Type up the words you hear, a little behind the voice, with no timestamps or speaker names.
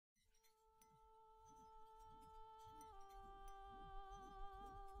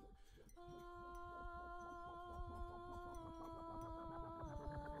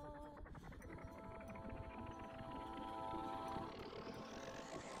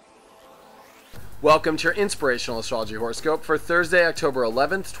Welcome to your Inspirational Astrology Horoscope for Thursday, October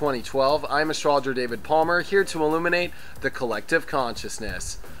 11th, 2012. I'm Astrologer David Palmer, here to illuminate the collective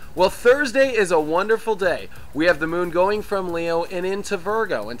consciousness. Well, Thursday is a wonderful day. We have the moon going from Leo and into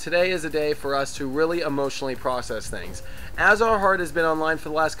Virgo, and today is a day for us to really emotionally process things. As our heart has been online for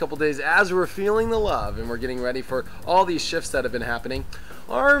the last couple days, as we're feeling the love and we're getting ready for all these shifts that have been happening,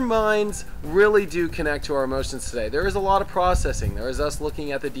 our minds really do connect to our emotions today. There is a lot of processing. There is us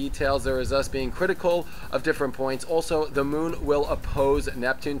looking at the details. There is us being critical of different points. Also, the moon will oppose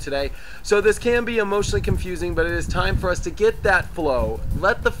Neptune today. So this can be emotionally confusing, but it is time for us to get that flow.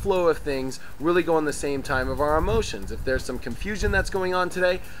 Let the flow of things really go in the same time of our emotions. If there's some confusion that's going on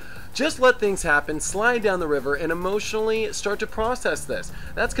today, just let things happen, slide down the river, and emotionally start to process this.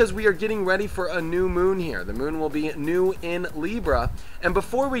 That's because we are getting ready for a new moon here. The moon will be new in Libra, and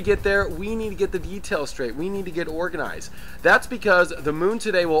before we get there, we need to get the details straight. We need to get organized. That's because the moon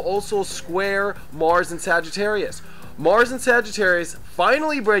today will also square Mars and Sagittarius. Mars and Sagittarius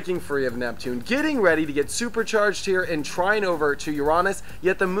finally breaking free of Neptune, getting ready to get supercharged here and trine over to Uranus,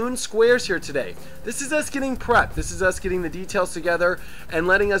 yet the moon squares here today. This is us getting prepped. This is us getting the details together and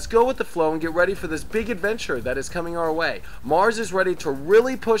letting us go with the flow and get ready for this big adventure that is coming our way. Mars is ready to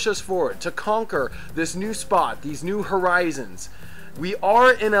really push us forward, to conquer this new spot, these new horizons. We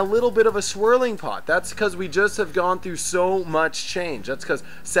are in a little bit of a swirling pot. That's because we just have gone through so much change. That's because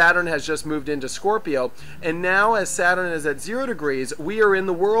Saturn has just moved into Scorpio, and now as Saturn is at 0 degrees, we are in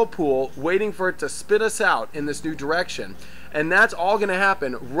the whirlpool waiting for it to spit us out in this new direction. And that's all going to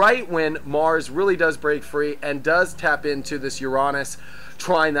happen right when Mars really does break free and does tap into this Uranus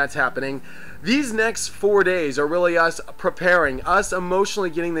trine that's happening. These next 4 days are really us preparing, us emotionally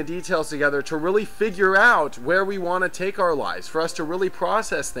getting the details together to really figure out where we want to take our lives, for us to really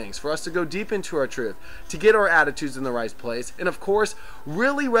process things, for us to go deep into our truth, to get our attitudes in the right place, and of course,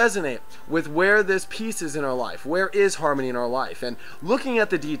 really resonate with where this peace is in our life, where is harmony in our life, and looking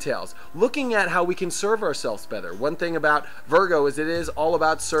at the details, looking at how we can serve ourselves better. One thing about Virgo is it is all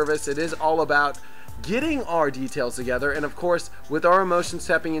about service, it is all about getting our details together, and of course with our emotions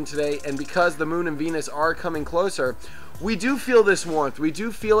stepping in today, and because the moon and Venus are coming closer, we do feel this warmth. We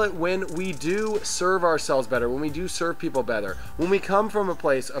do feel it when we do serve ourselves better, when we do serve people better, when we come from a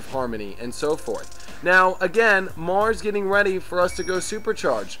place of harmony and so forth. Now again, Mars getting ready for us to go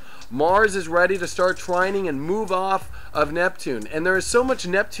supercharged. Mars is ready to start trining and move off of Neptune, and there is so much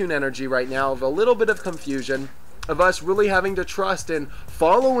Neptune energy right now of a little bit of confusion, of us really having to trust in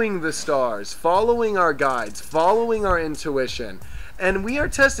following the stars, following our guides, following our intuition. And we are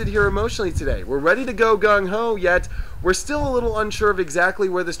tested here emotionally today. We're ready to go gung-ho, yet we're still a little unsure of exactly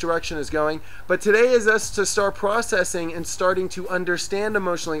where this direction is going. But today is us to start processing and starting to understand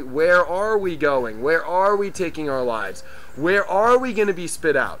emotionally, where are we going? Where are we taking our lives? Where are we going to be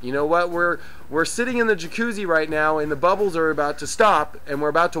spit out? You know what? We're sitting in the jacuzzi right now, and the bubbles are about to stop, and we're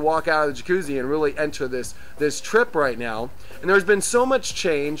about to walk out of the jacuzzi and really enter this trip right now. And there's been so much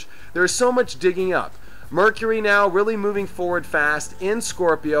change. There's so much digging up. Mercury now really moving forward fast in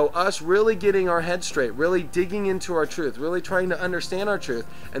Scorpio, us really getting our head straight, really digging into our truth, really trying to understand our truth.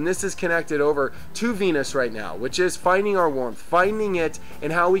 And this is connected over to Venus right now, which is finding our warmth, finding it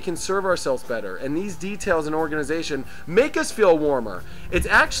in how we can serve ourselves better. And these details in organization make us feel warmer. It's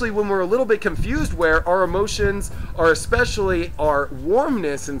actually when we're a little bit confused where our emotions, or especially our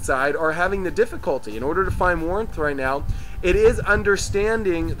warmness inside, are having the difficulty. In order to find warmth right now, it is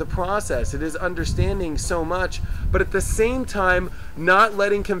understanding the process. It is understanding so much, but at the same time, not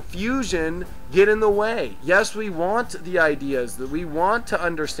letting confusion get in the way. Yes, we want the ideas, that we want to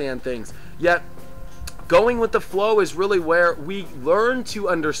understand things, yet going with the flow is really where we learn to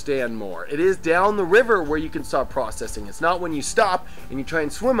understand more. It is down the river where you can start processing. It's not when you stop and you try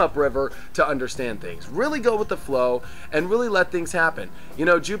and swim upriver to understand things. Really go with the flow and really let things happen. You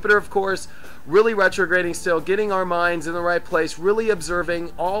know, Jupiter, of course, really retrograding still, getting our minds in the right place, really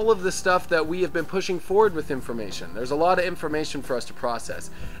observing all of the stuff that we have been pushing forward with information. There's a lot of information for us to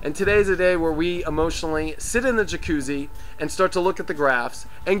process. And today's a day where we emotionally sit in the jacuzzi and start to look at the graphs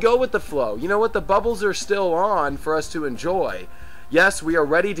and go with the flow. You know what? The bubbles are still on for us to enjoy. Yes, we are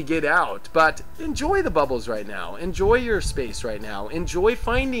ready to get out, but enjoy the bubbles right now. Enjoy your space right now. Enjoy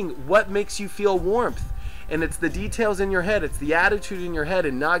finding what makes you feel warmth. And it's the details in your head, it's the attitude in your head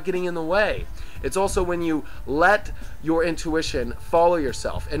and not getting in the way. It's also when you let your intuition follow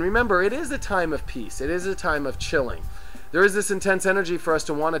yourself. And remember, it is a time of peace. It is a time of chilling. There is this intense energy for us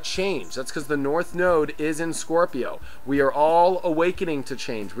to want to change. That's because the North Node is in Scorpio. We are all awakening to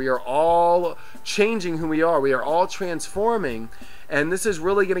change. We are all changing who we are. We are all transforming. And this is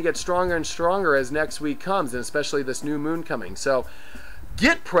really going to get stronger and stronger as next week comes, and especially this new moon coming. So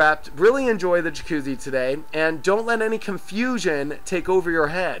Get prepped, really enjoy the jacuzzi today, and don't let any confusion take over your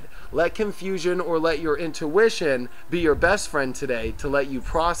head. Let confusion or let your intuition be your best friend today to let you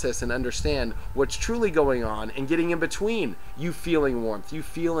process and understand what's truly going on and getting in between you feeling warmth, you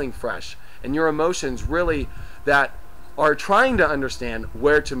feeling fresh, and your emotions really that are trying to understand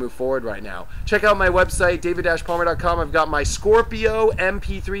where to move forward right now. Check out my website, david-palmer.com. I've got my Scorpio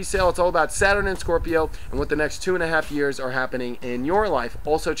MP3 sale. It's all about Saturn and Scorpio and what the next 2.5 years are happening in your life.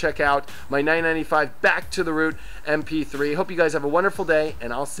 Also check out my $9.95 Back to the Root MP3. Hope you guys have a wonderful day,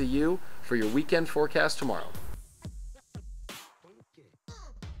 and I'll see you for your weekend forecast tomorrow.